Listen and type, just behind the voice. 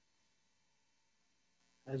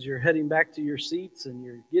As you're heading back to your seats and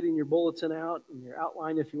you're getting your bulletin out and your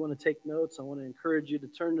outline, if you want to take notes, I want to encourage you to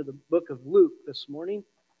turn to the book of Luke this morning,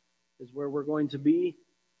 is where we're going to be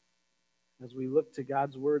as we look to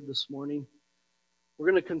God's Word this morning. We're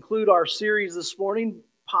going to conclude our series this morning,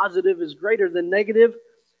 Positive is Greater Than Negative,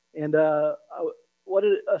 and what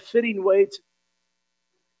a fitting way to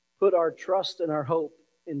put our trust and our hope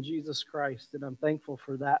in Jesus Christ, and I'm thankful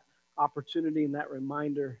for that opportunity and that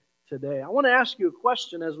reminder today. I want to ask you a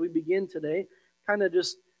question as we begin today, kind of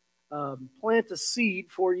just plant a seed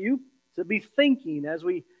for you to be thinking as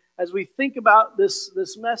we think about this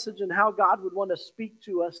message and how God would want to speak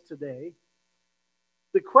to us today.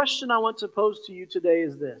 The question I want to pose to you today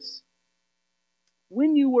is this.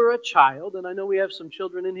 When you were a child, and I know we have some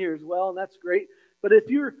children in here as well, and that's great, but if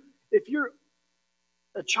you're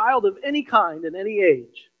a child of any kind and any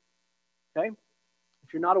age, okay?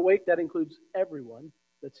 If you're not awake, that includes everyone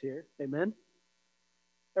that's here. Amen?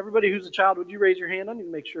 Everybody who's a child, would you raise your hand? I need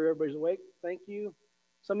to make sure everybody's awake. Thank you.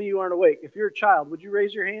 Some of you aren't awake. If you're a child, would you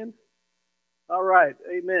raise your hand? All right.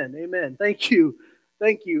 Amen. Amen. Thank you.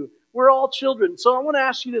 Thank you. We're all children. So I want to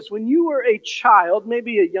ask you this. When you were a child,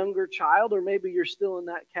 maybe a younger child, or maybe you're still in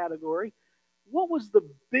that category, what was the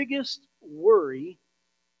biggest worry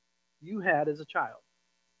you had as a child?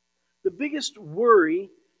 The biggest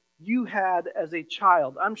worry you had as a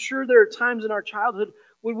child. I'm sure there are times in our childhood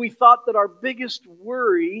when we thought that our biggest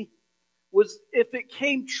worry was, if it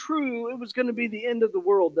came true, it was going to be the end of the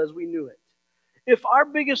world as we knew it. If our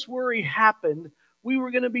biggest worry happened, we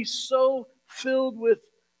were going to be so filled with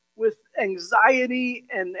anxiety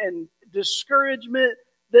and discouragement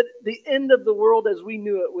that the end of the world as we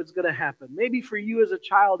knew it was going to happen. Maybe for you as a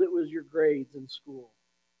child, it was your grades in school.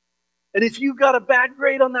 And if you got a bad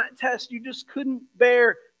grade on that test, you just couldn't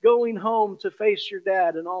bear going home to face your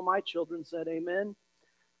dad. And all my children said, amen.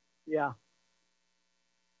 Yeah.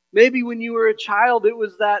 Maybe when you were a child, it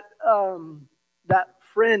was that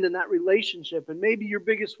friend and that relationship. And maybe your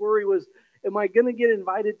biggest worry was, am I going to get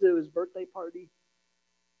invited to his birthday party?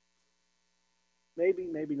 Maybe,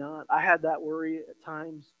 maybe not. I had that worry at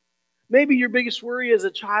times. Maybe your biggest worry as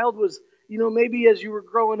a child was, maybe as you were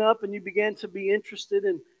growing up and you began to be interested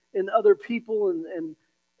in other people and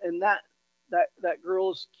that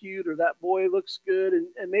girl is cute or that boy looks good.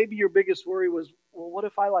 And maybe your biggest worry was, well, what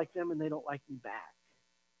if I like them and they don't like me back?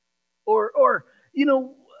 Or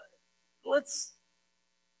what's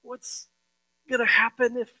going to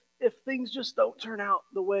happen if things just don't turn out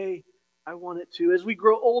the way I want it to? As we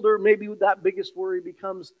grow older, maybe that biggest worry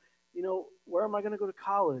becomes, where am I going to go to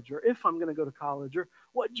college? Or if I'm going to go to college? Or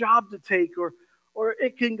what job to take? Or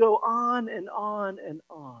it can go on and on and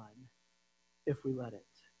on if we let it.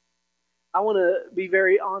 I want to be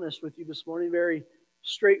very honest with you this morning, very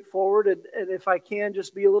straightforward, and if I can,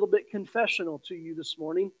 just be a little bit confessional to you this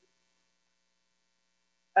morning.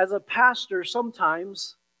 As a pastor,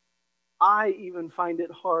 sometimes I even find it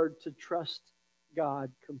hard to trust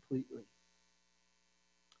God completely.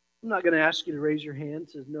 I'm not going to ask you to raise your hand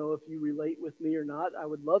to know if you relate with me or not. I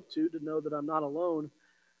would love to know that I'm not alone.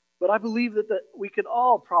 But I believe that we could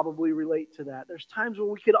all probably relate to that. There's times when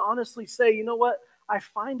we could honestly say, you know what? I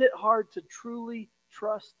find it hard to truly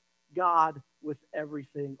trust God with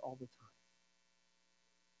everything all the time.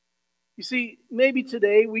 You see, maybe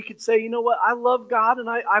today we could say, you know what? I love God and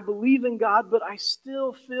I believe in God, but I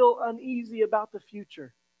still feel uneasy about the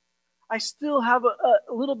future. I still have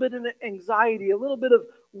a little bit of anxiety, a little bit of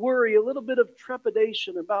worry, a little bit of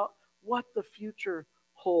trepidation about what the future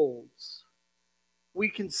holds. We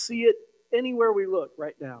can see it anywhere we look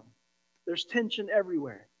right now. There's tension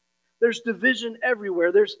everywhere. There's division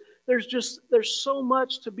everywhere. There's so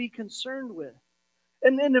much to be concerned with.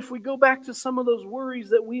 And then if we go back to some of those worries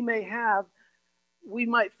that we may have, we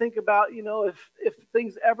might think about, if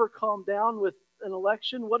things ever calm down with an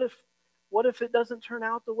election, what if it doesn't turn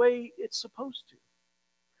out the way it's supposed to?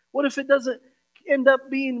 What if it doesn't end up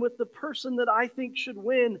being with the person that I think should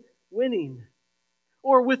winning?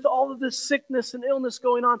 Or with all of this sickness and illness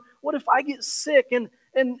going on, what if I get sick and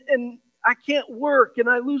I can't work and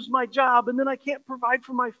I lose my job and then I can't provide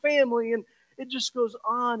for my family, and it just goes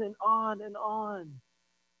on and on and on.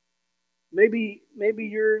 Maybe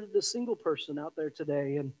you're the single person out there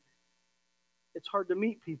today and it's hard to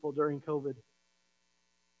meet people during COVID.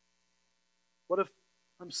 What if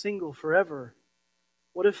I'm single forever?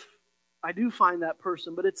 What if I do find that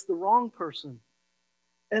person, but it's the wrong person?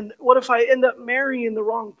 And what if I end up marrying the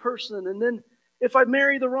wrong person? And then if I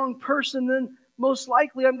marry the wrong person, then most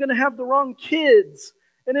likely I'm going to have the wrong kids.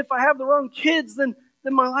 And if I have the wrong kids, then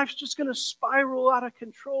my life's just going to spiral out of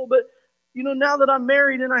control. But, now that I'm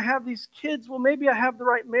married and I have these kids, well, maybe I have the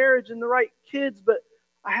right marriage and the right kids, but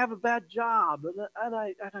I have a bad job, and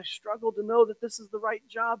I struggle to know that this is the right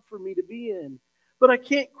job for me to be in. But I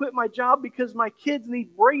can't quit my job because my kids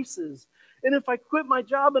need braces. And if I quit my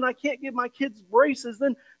job and I can't give my kids braces,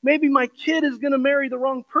 then maybe my kid is going to marry the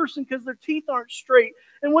wrong person because their teeth aren't straight.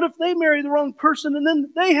 And what if they marry the wrong person and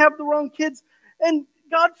then they have the wrong kids? And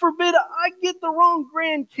God forbid I get the wrong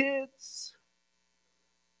grandkids.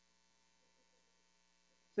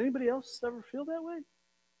 Does anybody else ever feel that way?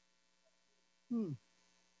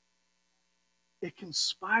 It can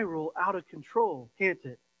spiral out of control, can't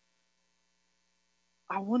it?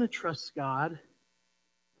 I want to trust God,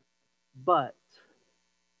 but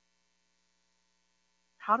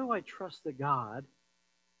how do I trust a God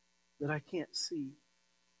that I can't see?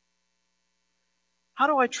 How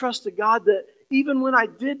do I trust a God that even when I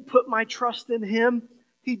did put my trust in Him,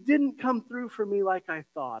 He didn't come through for me like I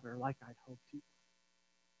thought or like I'd hoped He would?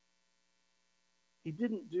 He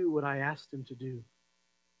didn't do what I asked Him to do.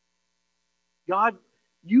 God,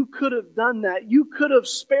 you could have done that. You could have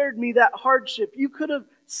spared me that hardship. You could have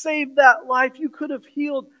saved that life. You could have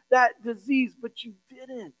healed that disease, but you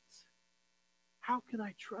didn't. How can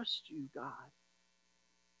I trust you, God?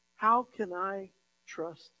 How can I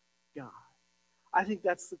trust God? I think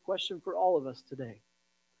that's the question for all of us today.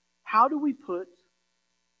 How do we put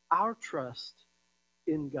our trust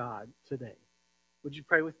in God today? Would you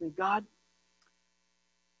pray with me? God,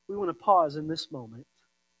 we want to pause in this moment.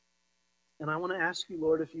 And I want to ask you,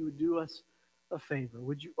 Lord, if you would do us a favor.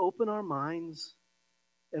 Would you open our minds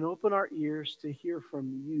and open our ears to hear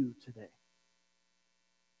from you today?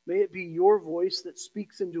 May it be your voice that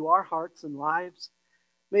speaks into our hearts and lives.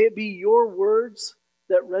 May it be your words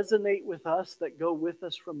that resonate with us, that go with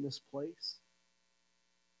us from this place.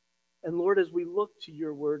 And Lord, as we look to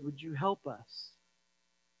your word, would you help us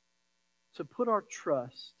to put our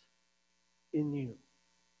trust in you?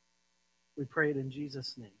 We pray it in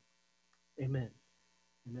Jesus' name. Amen.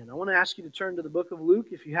 Amen. I want to ask you to turn to the book of Luke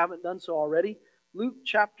if you haven't done so already. Luke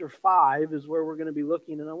chapter 5 is where we're going to be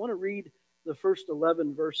looking, and I want to read the first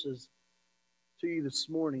 11 verses to you this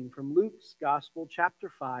morning from Luke's Gospel, chapter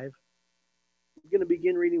 5. I'm going to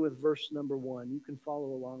begin reading with verse number 1. You can follow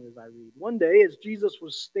along as I read. One day, as Jesus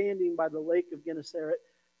was standing by the lake of Gennesaret,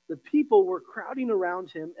 the people were crowding around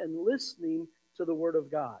him and listening to the word of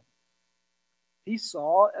God. He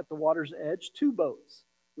saw at the water's edge 2 boats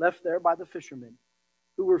left there by the fishermen,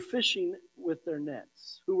 who were fishing with their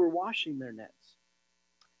nets, who were washing their nets.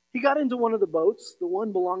 He got into one of the boats, the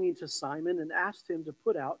one belonging to Simon, and asked him to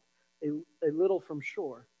put out a little from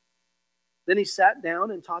shore. Then he sat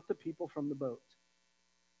down and taught the people from the boat.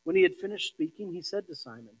 When he had finished speaking, he said to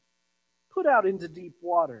Simon, "Put out into deep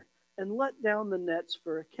water and let down the nets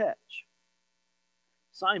for a catch."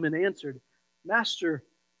 Simon answered, "Master,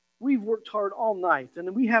 we've worked hard all night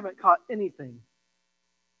and we haven't caught anything.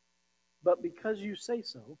 But because you say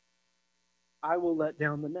so, I will let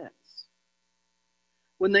down the nets."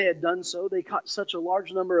 When they had done so, they caught such a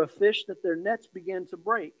large number of fish that their nets began to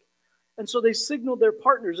break. And so they signaled their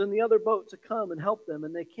partners in the other boat to come and help them.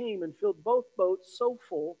 And they came and filled both boats so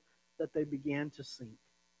full that they began to sink.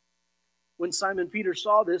 When Simon Peter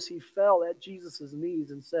saw this, he fell at Jesus'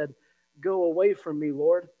 knees and said, "Go away from me,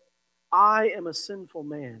 Lord. I am a sinful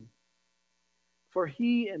man." For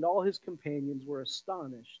he and all his companions were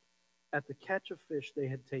astonished at the catch of fish they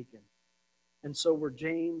had taken. And so were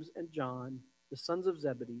James and John, the sons of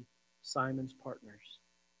Zebedee, Simon's partners.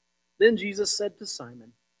 Then Jesus said to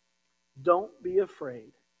Simon, "Don't be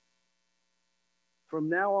afraid. From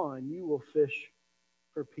now on you will fish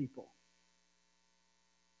for people."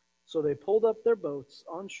 So they pulled up their boats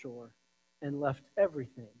on shore and left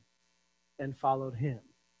everything and followed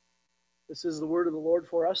him. This is the word of the Lord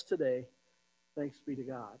for us today. Thanks be to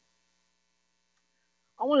God.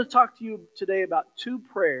 I want to talk to you today about 2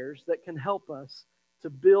 prayers that can help us to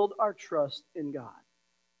build our trust in God.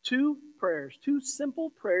 2 prayers, 2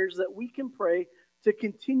 simple prayers that we can pray to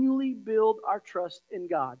continually build our trust in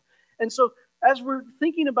God. And so as we're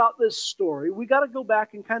thinking about this story, we got to go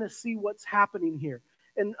back and kind of see what's happening here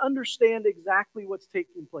and understand exactly what's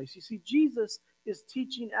taking place. You see, Jesus is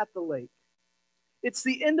teaching at the lake. It's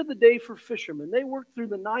the end of the day for fishermen. They worked through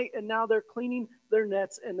the night and now they're cleaning their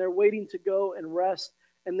nets and they're waiting to go and rest,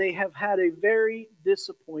 and they have had a very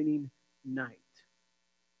disappointing night.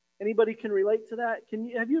 Anybody can relate to that?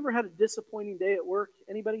 Have you ever had a disappointing day at work?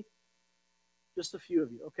 Anybody? Just a few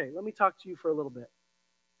of you. Okay, let me talk to you for a little bit.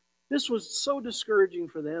 This was so discouraging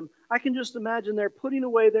for them. I can just imagine they're putting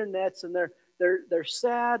away their nets and they're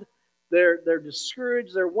sad, they're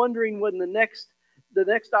discouraged, they're wondering when the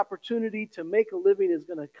next opportunity to make a living is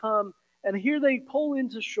going to come. And here they pull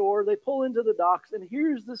into shore, they pull into the docks, and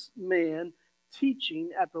here's this man teaching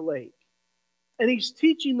at the lake. And he's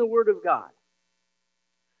teaching the Word of God.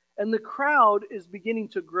 And the crowd is beginning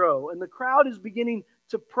to grow. And the crowd is beginning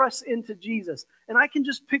to press into Jesus. And I can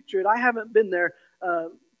just picture it. I haven't been there.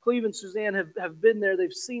 Cleve and Suzanne have been there.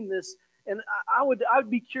 They've seen this. And I would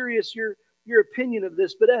be curious your opinion of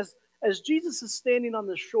this. But as Jesus is standing on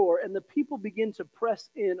the shore and the people begin to press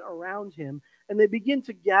in around him and they begin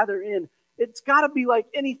to gather in, it's got to be like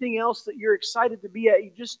anything else that you're excited to be at.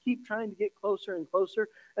 You just keep trying to get closer and closer.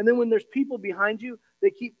 And then when there's people behind you, they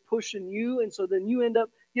keep pushing you. And so then you end up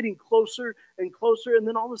getting closer and closer. And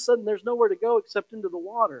then all of a sudden there's nowhere to go except into the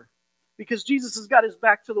water. Because Jesus has got his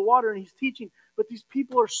back to the water and he's teaching. But these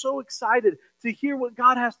people are so excited to hear what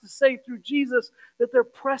God has to say through Jesus that they're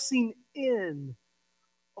pressing in.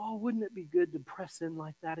 Oh, wouldn't it be good to press in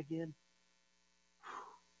like that again?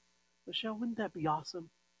 Michelle, wouldn't that be awesome?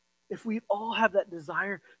 If we all have that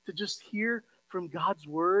desire to just hear from God's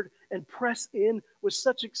word and press in with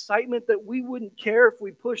such excitement that we wouldn't care if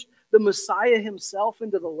we pushed the Messiah himself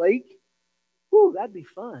into the lake. Whew, that'd be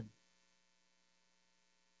fun.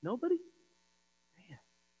 Nobody? Man.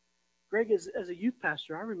 Greg, as a youth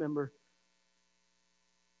pastor, I remember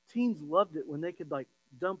teens loved it when they could like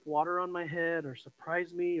dump water on my head or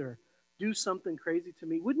surprise me or do something crazy to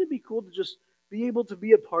me. Wouldn't it be cool to just be able to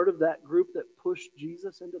be a part of that group that pushed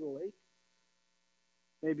Jesus into the lake?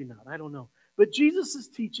 Maybe not. I don't know. But Jesus is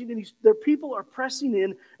teaching, and their people are pressing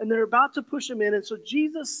in, and they're about to push him in. And so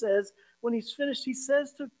Jesus says, when he's finished, he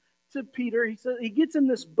says to Peter, he gets in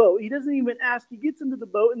this boat. He doesn't even ask. He gets into the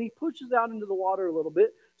boat, and he pushes out into the water a little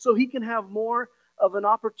bit so he can have more of an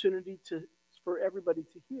opportunity for everybody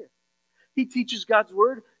to hear. He teaches God's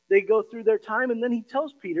word. They go through their time, and then he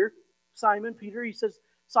tells Peter, he says,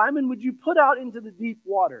 Simon, would you put out into the deep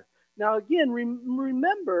water? Now again,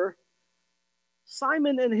 remember,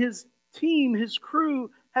 Simon and his team, his crew,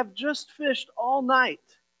 have just fished all night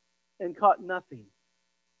and caught nothing.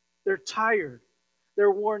 They're tired.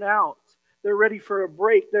 They're worn out. They're ready for a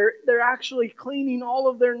break. They're actually cleaning all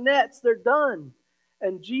of their nets. They're done.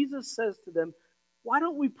 And Jesus says to them, why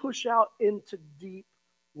don't we push out into deep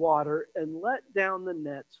water and let down the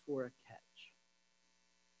nets for a catch?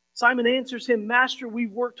 Simon answers him, Master,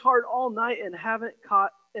 we've worked hard all night and haven't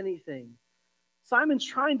caught anything. Simon's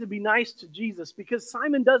trying to be nice to Jesus because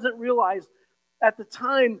Simon doesn't realize at the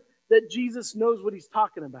time that Jesus knows what he's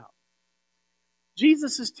talking about.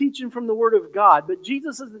 Jesus is teaching from the Word of God, but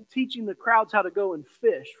Jesus isn't teaching the crowds how to go and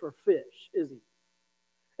fish for fish, is he?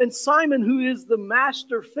 And Simon, who is the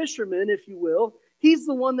master fisherman, if you will, he's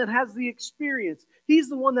the one that has the experience. He's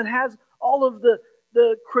the one that has all of the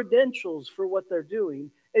credentials for what they're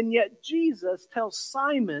doing. And yet Jesus tells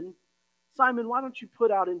Simon, why don't you put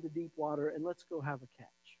out into deep water and let's go have a catch?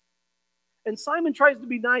 And Simon tries to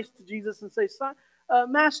be nice to Jesus and say,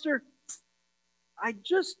 Master, I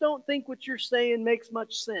just don't think what you're saying makes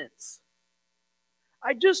much sense.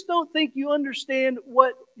 I just don't think you understand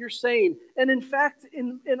what you're saying. And in fact,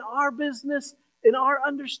 in our business, in our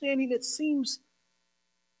understanding, it seems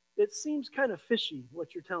kind of fishy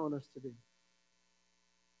what you're telling us to do.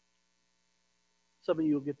 Some of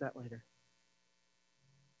you will get that later.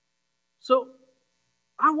 So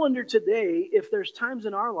I wonder today if there's times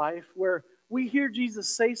in our life where we hear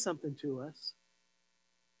Jesus say something to us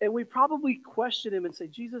and we probably question him and say,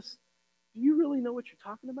 Jesus, do you really know what you're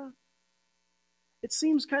talking about? It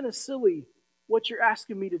seems kind of silly what you're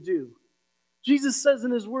asking me to do. Jesus says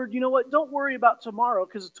in his word, you know what? Don't worry about tomorrow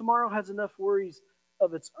because tomorrow has enough worries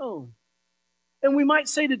of its own. And we might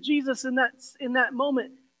say to Jesus in that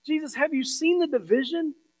moment, Jesus, have you seen the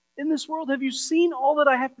division in this world? Have you seen all that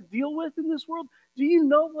I have to deal with in this world? Do you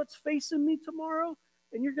know what's facing me tomorrow?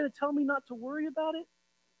 And you're going to tell me not to worry about it?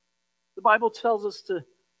 The Bible tells us to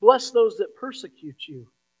bless those that persecute you.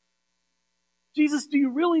 Jesus, do you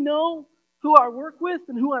really know who I work with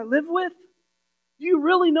and who I live with? Do you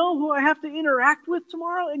really know who I have to interact with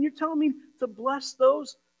tomorrow? And you're telling me to bless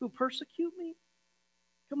those who persecute me?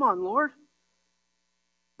 Come on, Lord.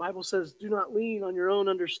 The Bible says, do not lean on your own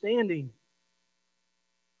understanding.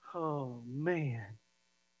 Oh, man.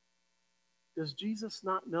 Does Jesus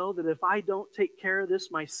not know that if I don't take care of this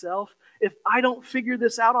myself, if I don't figure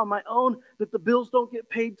this out on my own, that the bills don't get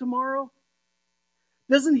paid tomorrow?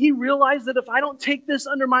 Doesn't he realize that if I don't take this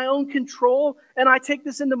under my own control and I take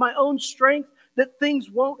this into my own strength, that things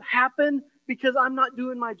won't happen because I'm not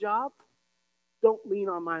doing my job? Don't lean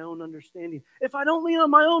on my own understanding. If I don't lean on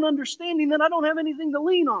my own understanding, then I don't have anything to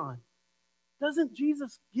lean on. Doesn't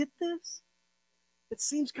Jesus get this? It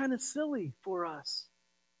seems kind of silly for us.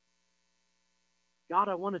 God,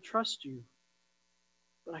 I want to trust you,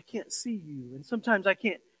 but I can't see you. And sometimes I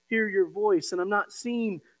can't hear your voice, and I'm not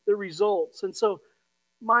seeing the results. And so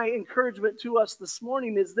my encouragement to us this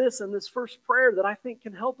morning is this, and this first prayer that I think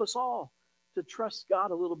can help us all to trust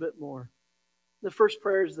God a little bit more. The first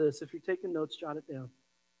prayer is this. If you're taking notes, jot it down.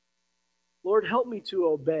 Lord, help me to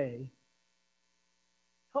obey.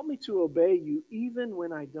 Help me to obey you even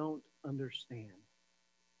when I don't understand.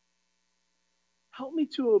 Help me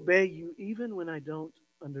to obey you even when I don't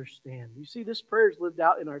understand. You see, this prayer is lived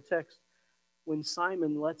out in our text when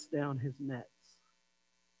Simon lets down his nets.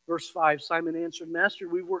 Verse 5, Simon answered, Master,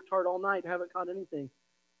 we've worked hard all night, haven't caught anything.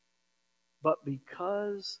 But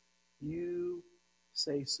because you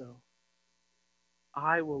say so,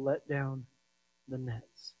 I will let down the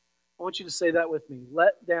nets. I want you to say that with me.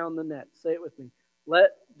 Let down the nets. Say it with me. Let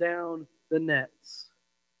down the nets.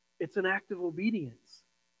 It's an act of obedience.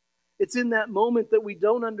 It's in that moment that we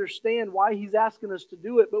don't understand why he's asking us to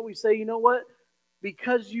do it, but we say, you know what?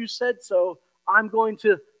 Because you said so, I'm going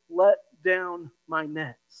to let down my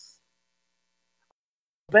nets.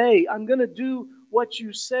 Obey. I'm going to do what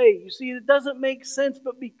you say. You see, it doesn't make sense,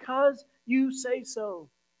 but because you say so.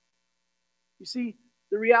 You see,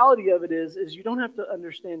 the reality of it is you don't have to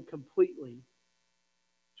understand completely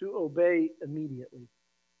to obey immediately.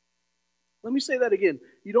 Let me say that again.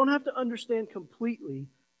 You don't have to understand completely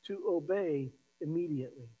to obey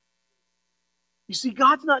immediately. You see,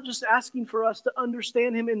 God's not just asking for us to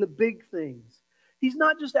understand him in the big things. He's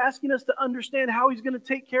not just asking us to understand how he's going to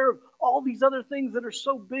take care of all these other things that are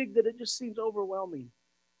so big that it just seems overwhelming.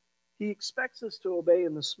 He expects us to obey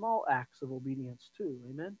in the small acts of obedience too.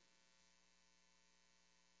 Amen?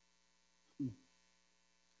 Does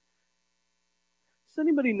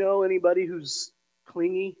anybody know anybody who's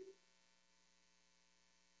clingy?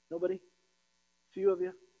 Nobody? A few of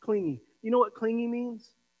you? Clingy. You know what clingy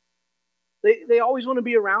means? They always want to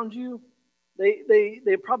be around you.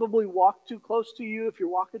 They probably walk too close to you if you're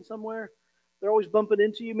walking somewhere. They're always bumping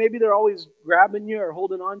into you. Maybe they're always grabbing you or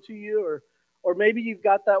holding on to you. Or maybe you've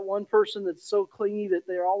got that one person that's so clingy that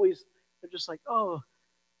they're just like, oh,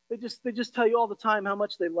 they just tell you all the time how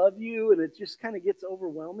much they love you, and it just kind of gets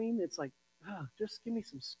overwhelming. It's like, oh, just give me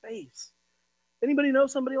some space. Anybody know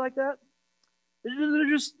somebody like that?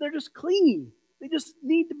 They're just clingy. They just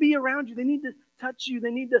need to be around you. They need to touch you. They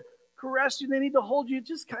need to caress you. They need to hold you.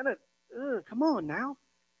 Just kind of, come on now.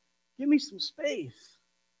 Give me some space.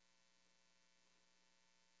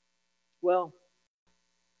 Well,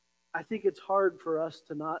 I think it's hard for us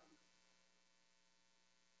to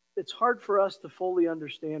fully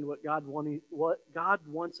understand what God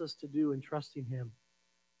wants us to do in trusting him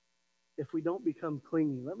if we don't become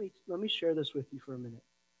clingy. Let me share this with you for a minute.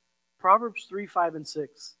 Proverbs 3, 5, and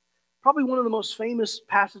 6. Probably one of the most famous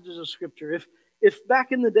passages of Scripture. If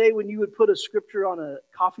back in the day when you would put a scripture on a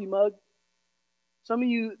coffee mug, some of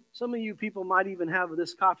you people might even have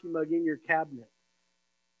this coffee mug in your cabinet.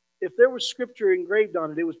 If there was scripture engraved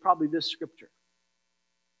on it, it was probably this scripture.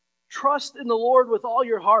 Trust in the Lord with all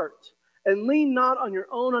your heart, and lean not on your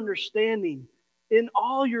own understanding. In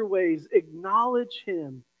all your ways acknowledge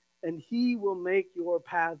him, and he will make your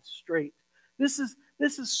paths straight. This is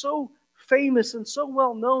so famous and so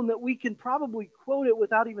well known that we can probably quote it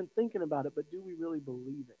without even thinking about it, but do we really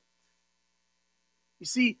believe it? You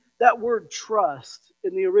see, that word trust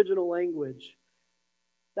in the original language,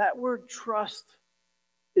 that word trust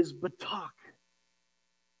is batak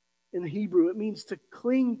in Hebrew. It means to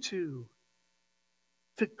cling to.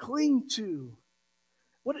 To cling to.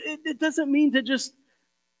 It doesn't mean to just,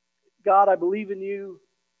 God, I believe in you.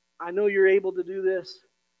 I know you're able to do this.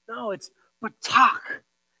 No, it's batak.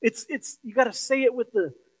 It's you got to say it with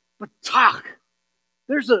the batak.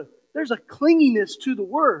 There's a clinginess to the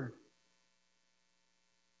word.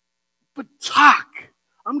 Batak.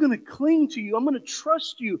 I'm going to cling to you. I'm going to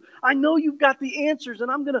trust you. I know you've got the answers,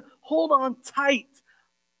 and I'm going to hold on tight.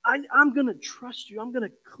 I'm going to trust you. I'm going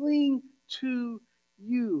to cling to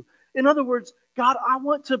you. In other words, God, I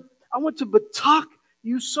want to batak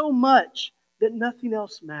you so much that nothing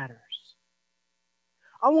else matters.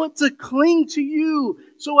 I want to cling to you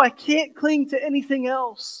so I can't cling to anything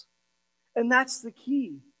else. And that's the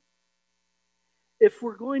key. If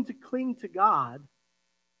we're going to cling to God,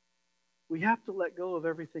 we have to let go of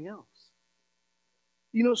everything else.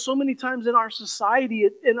 You know, so many times in our society,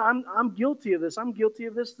 and I'm guilty of this. I'm guilty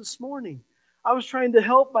of this morning. I was trying to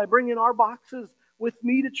help by bringing our boxes with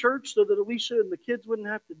me to church so that Alicia and the kids wouldn't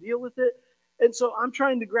have to deal with it. And so I'm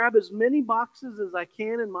trying to grab as many boxes as I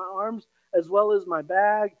can in my arms, as well as my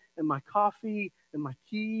bag and my coffee and my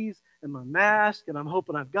keys and my mask, and I'm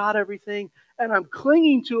hoping I've got everything. And I'm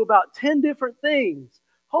clinging to about 10 different things,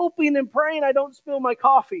 hoping and praying I don't spill my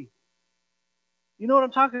coffee. You know what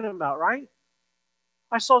I'm talking about, right?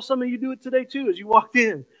 I saw some of you do it today too as you walked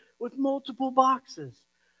in. with multiple boxes.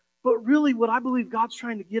 But really, what I believe God's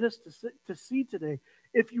trying to get us to see today,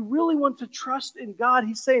 if you really want to trust in God,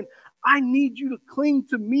 He's saying, I need you to cling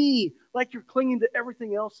to me like you're clinging to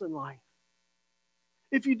everything else in life.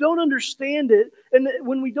 If you don't understand it, and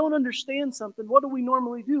when we don't understand something, what do we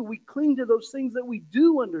normally do? We cling to those things that we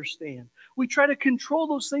do understand. We try to control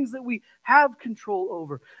those things that we have control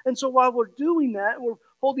over. And so while we're doing that, we're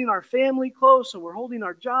holding our family close and we're holding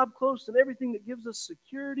our job close and everything that gives us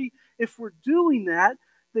security. If we're doing that,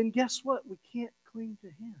 then guess what? We can't cling to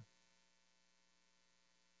Him.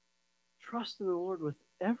 Trust in the Lord with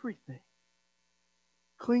everything.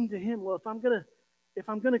 Cling to Him. Well, if I'm going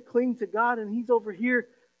to cling to God and He's over here,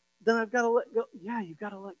 then I've got to let go. Yeah, you've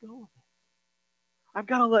got to let go of it. I've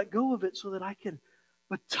got to let go of it so that I can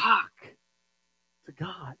talk to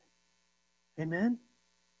God. Amen?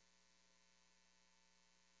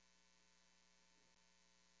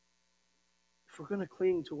 If we're going to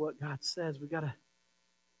cling to what God says, we've got to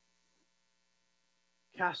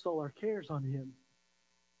cast all our cares on Him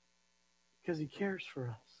because He cares for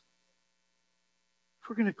us. If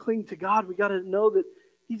we're going to cling to God, we got to know that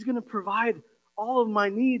He's going to provide all of my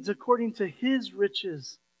needs according to His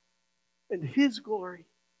riches and His glory.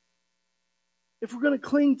 If we're going to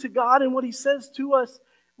cling to God and what He says to us,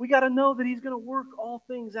 we got to know that He's going to work all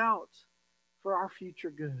things out for our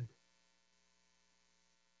future good.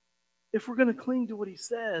 If we're going to cling to what He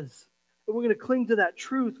says, and we're going to cling to that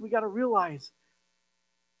truth, we got to realize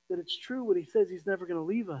that it's true when He says He's never going to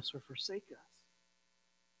leave us or forsake us.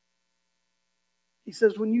 He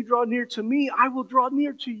says, when you draw near to me, I will draw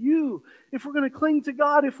near to you. If we're going to cling to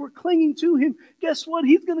God, if we're clinging to Him, guess what?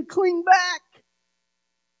 He's going to cling back.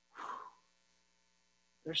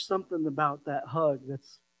 There's something about that hug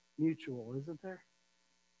that's mutual, isn't there?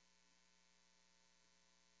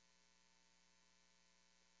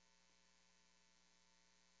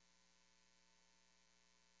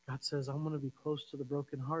 God says, I'm going to be close to the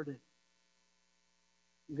brokenhearted.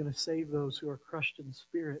 I'm going to save those who are crushed in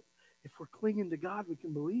spirit. If we're clinging to God, we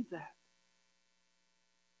can believe that.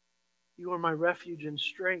 You are my refuge and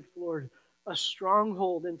strength, Lord, a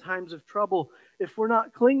stronghold in times of trouble. If we're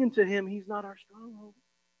not clinging to Him, He's not our stronghold.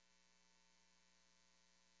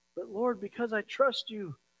 But Lord, because I trust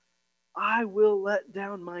You, I will let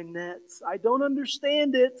down my nets. I don't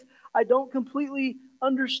understand it. I don't completely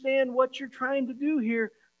understand what You're trying to do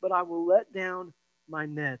here, but I will let down my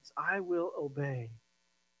nets. I will obey.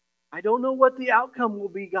 I don't know what the outcome will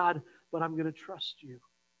be, God, but I'm going to trust You.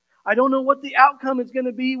 I don't know what the outcome is going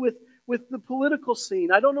to be with the political scene.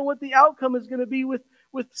 I don't know what the outcome is going to be with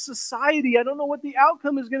society. I don't know what the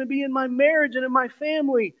outcome is going to be in my marriage and in my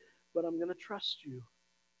family, but I'm going to trust You.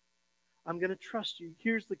 I'm going to trust You.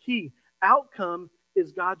 Here's the key. Outcome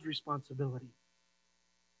is God's responsibility.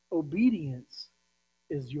 Obedience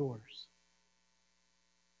is yours.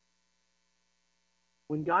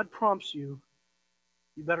 When God prompts you,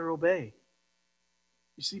 you better obey.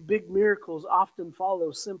 You see, big miracles often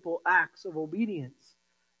follow simple acts of obedience.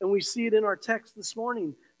 And we see it in our text this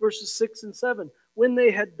morning, verses 6 and 7. When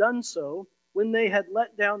they had done so, when they had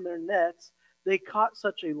let down their nets, they caught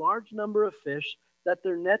such a large number of fish that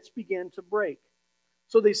their nets began to break.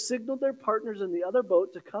 So they signaled their partners in the other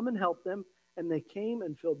boat to come and help them, and they came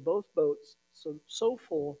and filled both boats so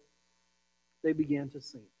full they began to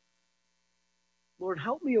sink. Lord,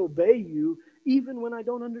 help me obey You even when I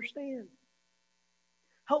don't understand.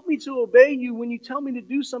 Help me to obey You when You tell me to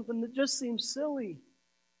do something that just seems silly.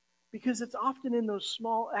 Because it's often in those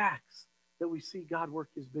small acts that we see God work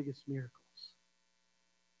His biggest miracles.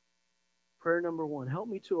 Prayer number 1, help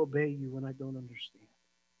me to obey You when I don't understand.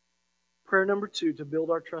 Prayer number 2, to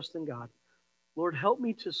build our trust in God. Lord, help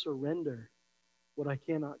me to surrender what I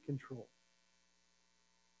cannot control.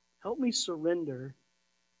 Help me surrender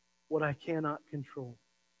what I cannot control.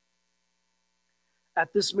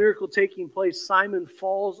 At this miracle taking place, Simon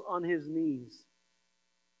falls on his knees.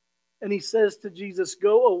 And he says to Jesus,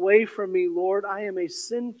 "Go away from me, Lord. I am a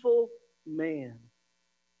sinful man."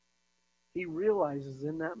 He realizes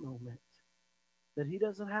in that moment that he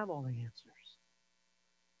doesn't have all the answers.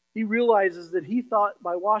 He realizes that he thought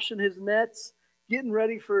by washing his nets, getting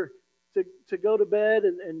ready to go to bed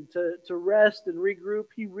and to rest and regroup,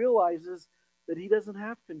 he realizes that he doesn't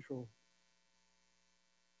have control.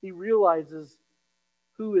 He realizes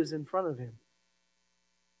who is in front of him.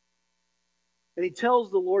 And he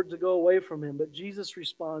tells the Lord to go away from him, but Jesus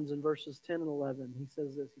responds in verses 10 and 11. He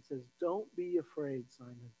says this, he says, "Don't be afraid,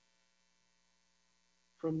 Simon.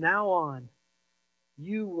 From now on,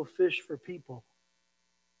 you will fish for people."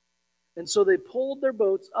 And so they pulled their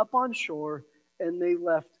boats up on shore, and they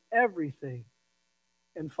left everything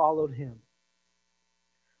and followed him.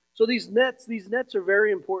 So these nets are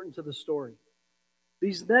very important to the story.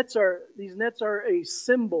 These nets are a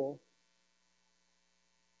symbol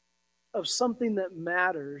of something that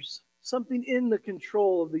matters, something in the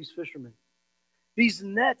control of these fishermen. These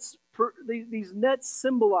nets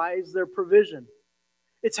symbolize their provision.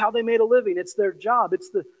 It's how they made a living. It's their job.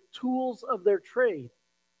 It's the tools of their trade.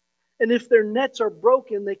 And if their nets are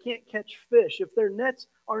broken, they can't catch fish. If their nets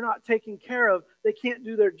are not taken care of, they can't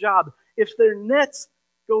do their job. If their nets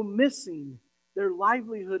go missing, their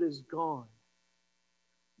livelihood is gone.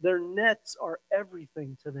 Their nets are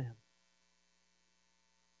everything to them.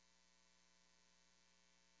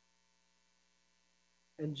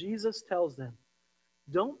 And Jesus tells them,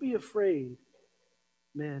 don't be afraid,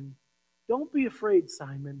 men. Don't be afraid,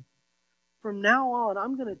 Simon. From now on,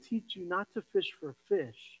 I'm going to teach you not to fish for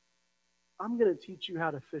fish. I'm going to teach you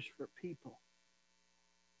how to fish for people.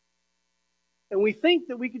 And we think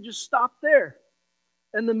that we could just stop there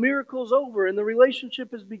and the miracle's over and the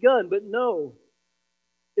relationship has begun. But no,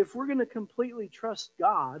 if we're going to completely trust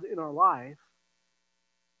God in our life,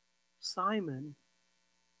 Simon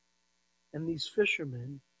and these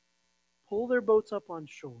fishermen pull their boats up on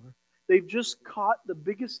shore. They've just caught the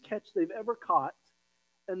biggest catch they've ever caught.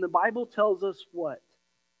 And the Bible tells us what?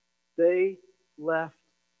 They left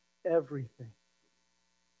everything.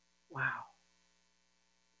 Wow.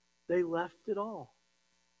 They left it all.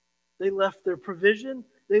 They left their provision.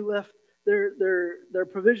 They left their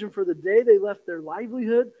provision for the day. They left their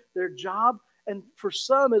livelihood, their job. And for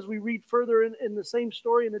some, as we read further in the same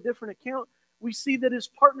story in a different account, we see that his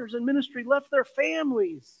partners in ministry left their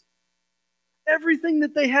families. Everything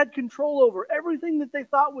that they had control over, everything that they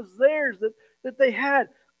thought was theirs, that they had.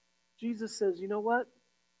 Jesus says, you know what?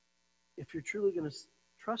 If you're truly going to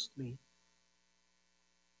trust me,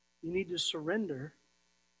 you need to surrender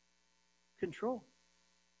control.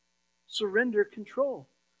 Surrender control.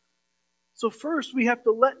 So first, we have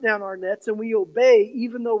to let down our nets and we obey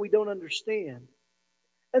even though we don't understand.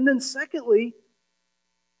 And then secondly,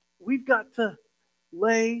 we've got to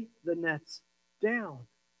lay the nets down.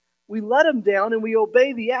 We let them down and we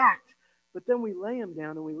obey the act, but then we lay them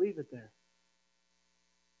down and we leave it there.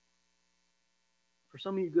 For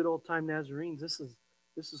some of you good old-time Nazarenes, this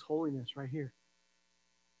is holiness right here.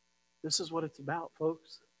 This is what it's about,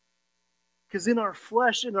 folks. Because in our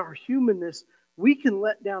flesh, in our humanness, we can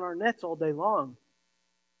let down our nets all day long.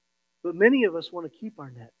 But many of us want to keep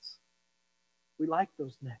our nets. We like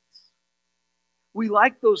those nets. We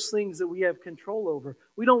like those things that we have control over.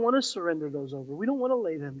 We don't want to surrender those over. We don't want to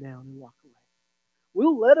lay them down and walk away.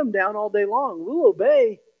 We'll let them down all day long. We'll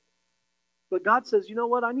obey. But God says, you know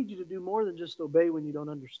what? I need you to do more than just obey when you don't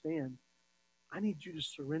understand. I need you to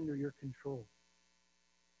surrender your control.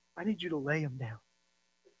 I need you to lay them down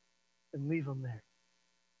and leave them there.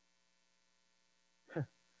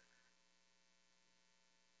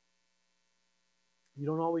 You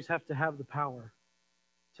don't always have to have the power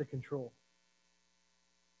to control.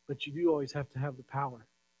 But you do always have to have the power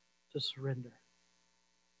to surrender.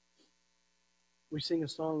 We sing a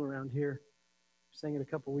song around here. We sang it a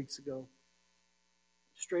couple weeks ago.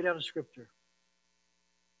 Straight out of Scripture.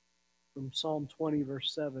 From Psalm 20,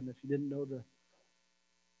 verse 7, if you didn't know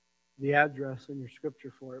the address in your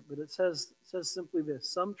Scripture for it. But it says simply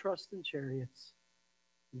this: some trust in chariots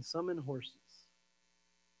and some in horses.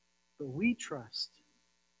 But we trust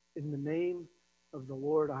in the name of the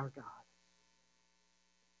Lord our God.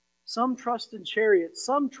 Some trust in chariots,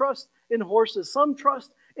 some trust in horses, some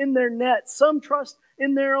trust in their nets, some trust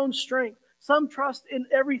in their own strength, some trust in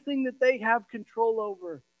everything that they have control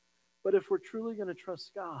over. But if we're truly going to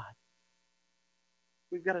trust God,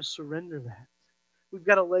 we've got to surrender that. We've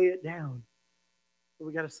got to lay it down.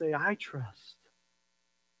 We've got to say, I trust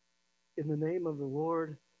in the name of the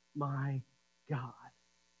Lord my God.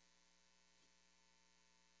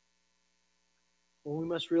 What we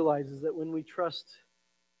must realize is that when we trust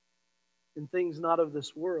in things not of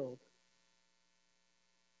this world,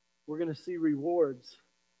 we're going to see rewards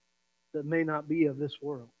that may not be of this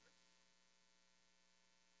world.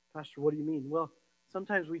 Pastor, what do you mean? Well,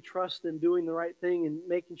 sometimes we trust in doing the right thing and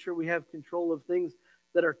making sure we have control of things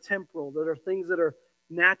that are temporal, that are things that are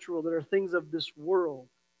natural, that are things of this world.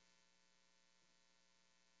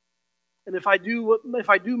 And if I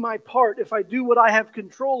do my part, if I do what I have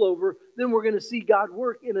control over, then we're going to see God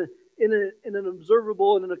work in an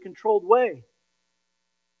observable and in a controlled way.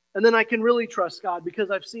 And then I can really trust God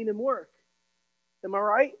because I've seen Him work. Am I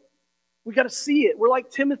right? We got to see it. We're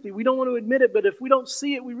like Timothy. We don't want to admit it, but if we don't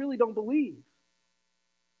see it, we really don't believe.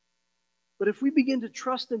 But if we begin to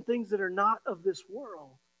trust in things that are not of this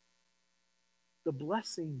world, the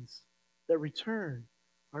blessings that return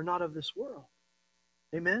are not of this world.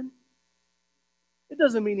 Amen? It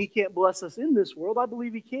doesn't mean He can't bless us in this world. I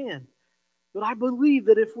believe He can. But I believe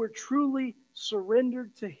that if we're truly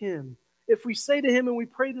surrendered to Him, if we say to Him and we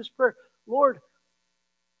pray this prayer, Lord,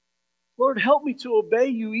 help me to obey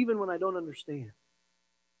you even when I don't understand.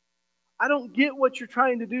 I don't get what you're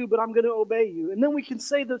trying to do, but I'm going to obey you. And then we can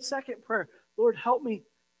say the second prayer, Lord, help me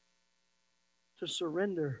to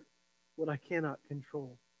surrender what I cannot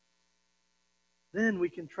control. Then we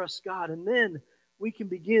can trust God, and then we can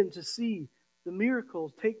begin to see the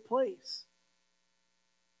miracles take place.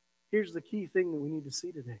 Here's the key thing that we need to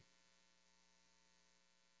see today.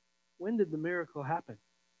 When did the miracle happen?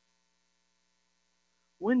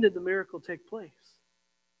 When did the miracle take place?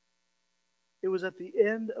 It was at the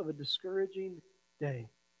end of a discouraging day.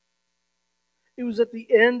 It was at the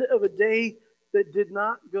end of a day that did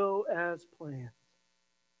not go as planned.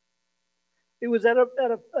 It was at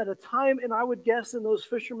a time, and I would guess in those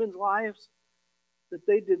fishermen's lives, that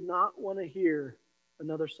they did not want to hear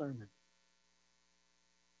another sermon.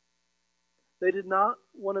 They did not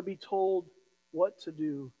want to be told what to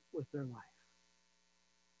do with their life.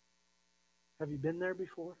 Have you been there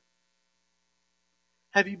before?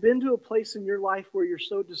 Have you been to a place in your life where you're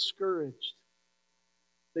so discouraged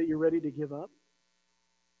that you're ready to give up?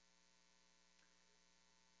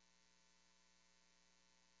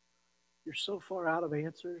 You're so far out of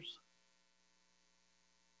answers,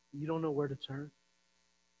 you don't know where to turn.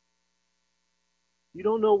 You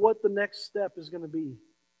don't know what the next step is going to be.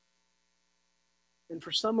 And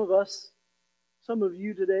for some of us, some of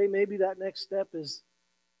you today, maybe that next step is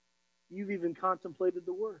you've even contemplated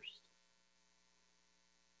the worst.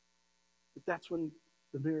 But that's when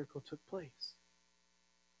the miracle took place.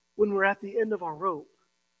 When we're at the end of our rope,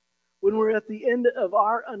 when we're at the end of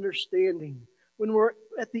our understanding, when we're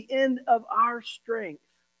at the end of our strength,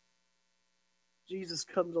 Jesus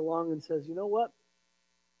comes along and says, you know what?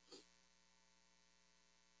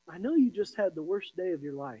 I know you just had the worst day of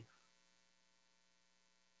your life.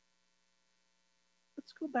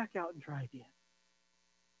 Let's go back out and try again.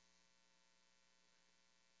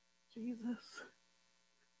 Jesus,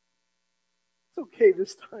 it's okay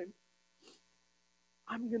this time.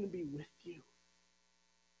 I'm going to be with you.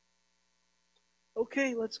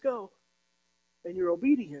 Okay, let's go. And you're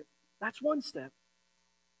obedient. That's one step.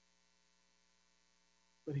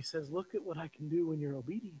 But he says, look at what I can do when you're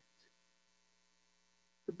obedient.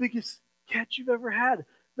 The biggest catch you've ever had.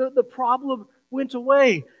 The problem went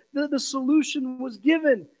away. The solution was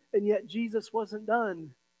given. And yet Jesus wasn't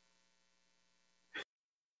done.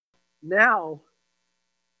 Now,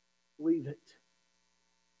 leave it.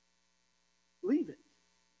 Leave it.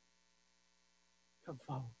 Come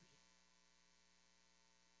follow me.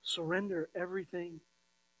 Surrender everything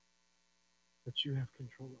that you have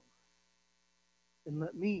control over. And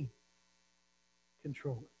let me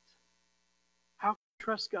control it. How can I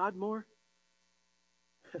trust God more?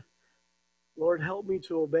 Lord, help me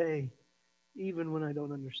to obey even when I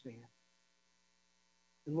don't understand.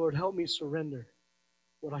 And Lord, help me surrender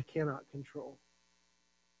what I cannot control.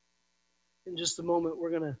 In just a moment,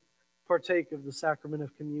 we're going to partake of the sacrament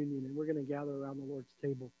of communion, and we're going to gather around the Lord's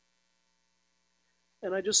table.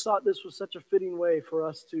 And I just thought this was such a fitting way for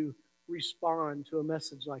us to respond to a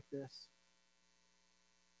message like this.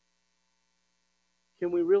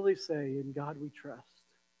 Can we really say, in God we trust?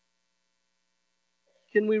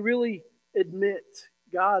 Can we really admit,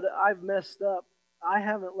 God, I've messed up. I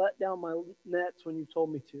haven't let down my nets when you've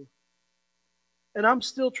told me to. And I'm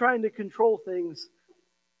still trying to control things.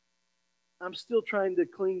 I'm still trying to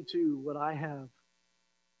cling to what I have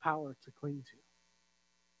power to cling to.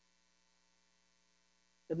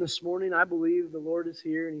 And this morning, I believe the Lord is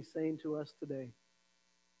here and He's saying to us today,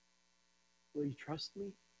 will you trust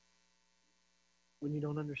me when you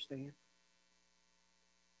don't understand?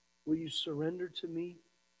 Will you surrender to me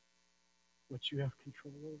what you have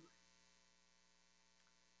control over?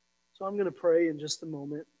 So I'm going to pray in just a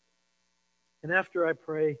moment. And after I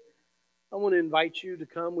pray, I want to invite you to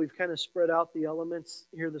come. We've kind of spread out the elements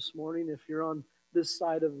here this morning. If you're on this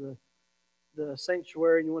side of the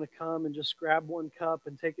sanctuary and you want to come and just grab one cup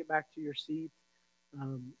and take it back to your seat.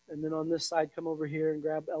 And then on this side, come over here and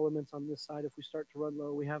grab elements on this side. If we start to run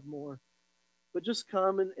low, we have more. But just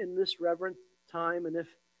come in this reverent time. And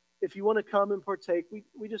if you want to come and partake,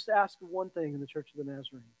 we just ask one thing in the Church of the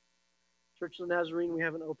Nazarene. Church of the Nazarene, we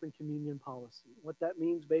have an open communion policy. What that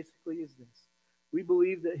means basically is this. We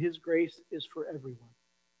believe that His grace is for everyone.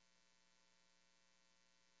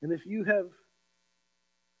 And if you have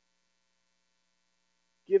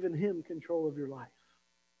given Him control of your life,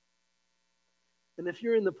 and if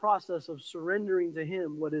you're in the process of surrendering to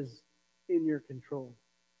Him what is in your control,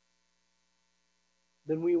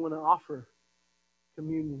 then we want to offer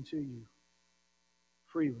communion to you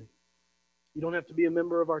freely. You don't have to be a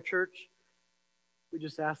member of our church. We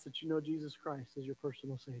just ask that you know Jesus Christ as your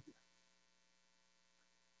personal Savior.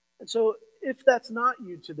 And so, if that's not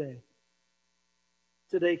you today,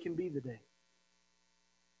 today can be the day.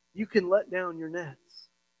 You can let down your nets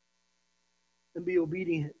and be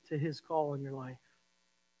obedient to His call in your life.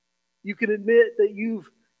 You can admit that you've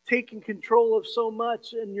taken control of so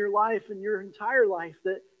much in your life and your entire life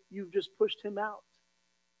that you've just pushed Him out.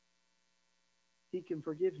 He can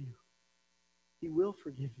forgive you. He will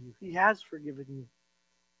forgive you. He has forgiven you.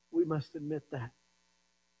 We must admit that.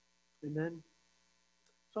 Amen.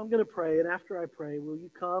 So I'm going to pray, and after I pray, will you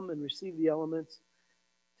come and receive the elements?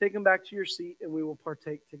 Take them back to your seat, and we will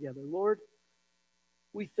partake together. Lord,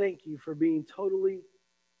 we thank you for being totally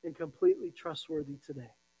and completely trustworthy today.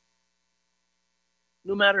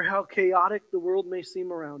 No matter how chaotic the world may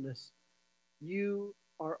seem around us, you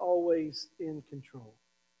are always in control.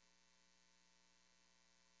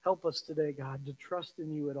 Help us today, God, to trust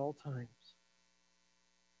in you at all times,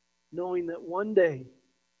 knowing that one day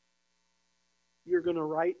you're going to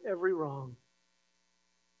right every wrong.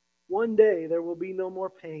 One day there will be no more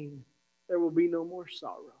pain. There will be no more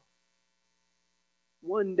sorrow.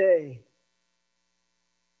 One day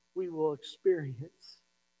we will experience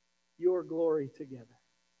your glory together.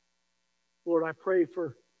 Lord, I pray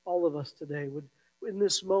for all of us today. In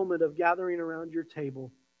this moment of gathering around your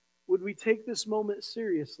table, would we take this moment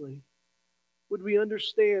seriously? Would we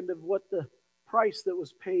understand of what the price that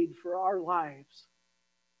was paid for our lives?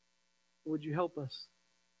 Would you help us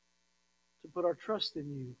to put our trust in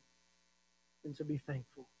you and to be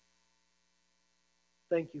thankful?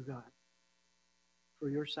 Thank you, God, for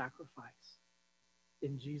your sacrifice.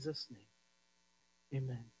 In Jesus' name,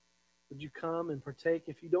 amen. Would you come and partake?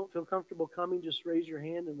 If you don't feel comfortable coming, just raise your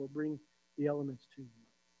hand and we'll bring the elements to you.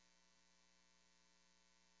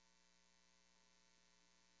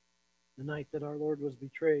 The night that our Lord was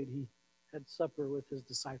betrayed, He had supper with His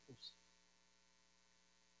disciples.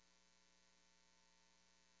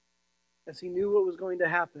 As He knew what was going to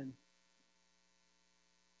happen,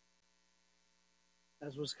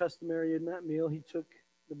 as was customary in that meal, He took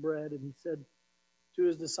the bread and He said to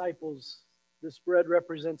His disciples, "This bread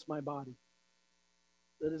represents my body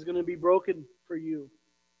that is going to be broken for you.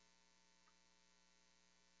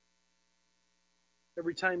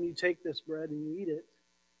 Every time you take this bread and you eat it,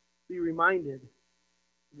 be reminded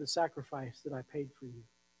of the sacrifice that I paid for you."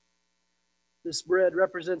 This bread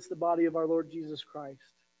represents the body of our Lord Jesus Christ,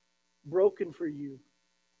 broken for you.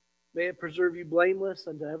 May it preserve you blameless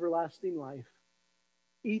unto everlasting life.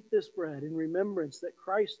 Eat this bread in remembrance that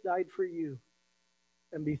Christ died for you,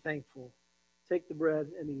 and be thankful. Take the bread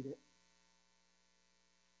and eat it.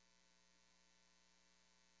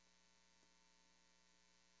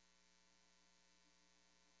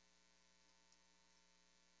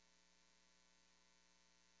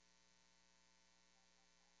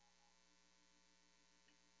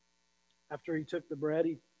 After He took the bread,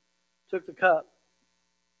 He took the cup,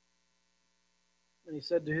 and He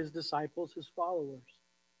said to His disciples, His followers,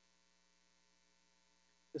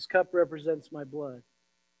 "This cup represents my blood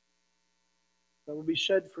that will be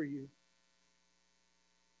shed for you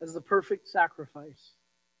as the perfect sacrifice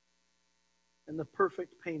and the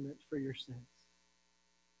perfect payment for your sins."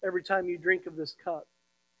 Every time you drink of this cup,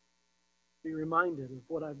 be reminded of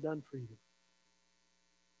what I've done for you.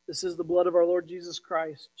 This is the blood of our Lord Jesus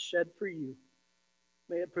Christ shed for you.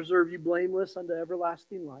 May it preserve you blameless unto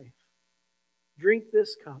everlasting life. Drink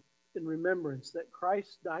this cup in remembrance that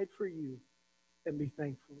Christ died for you, and be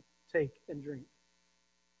thankful. Take and drink.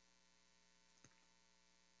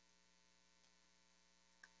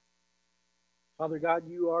 Father God,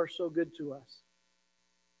 you are so good to us.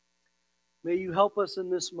 May you help us in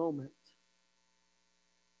this moment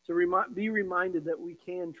to be reminded that we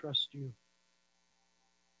can trust you.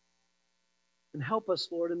 And help us,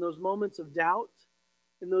 Lord, in those moments of doubt,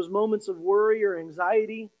 in those moments of worry or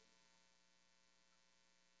anxiety,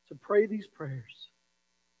 to pray these prayers.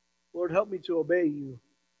 Lord, help me to obey you,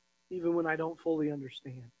 even when I don't fully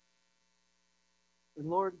understand. And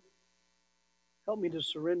Lord, help me to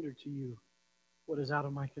surrender to you what is out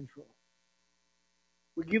of my control.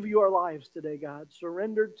 We give you our lives today, God,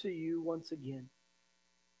 surrendered to you once again.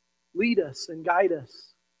 Lead us and guide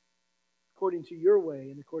us according to your way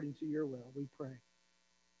and according to your will, we pray.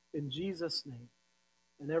 In Jesus' name.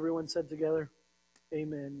 And everyone said together,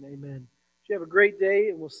 amen, amen. You have a great day,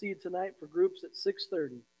 and we'll see you tonight for groups at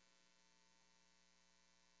 6:30.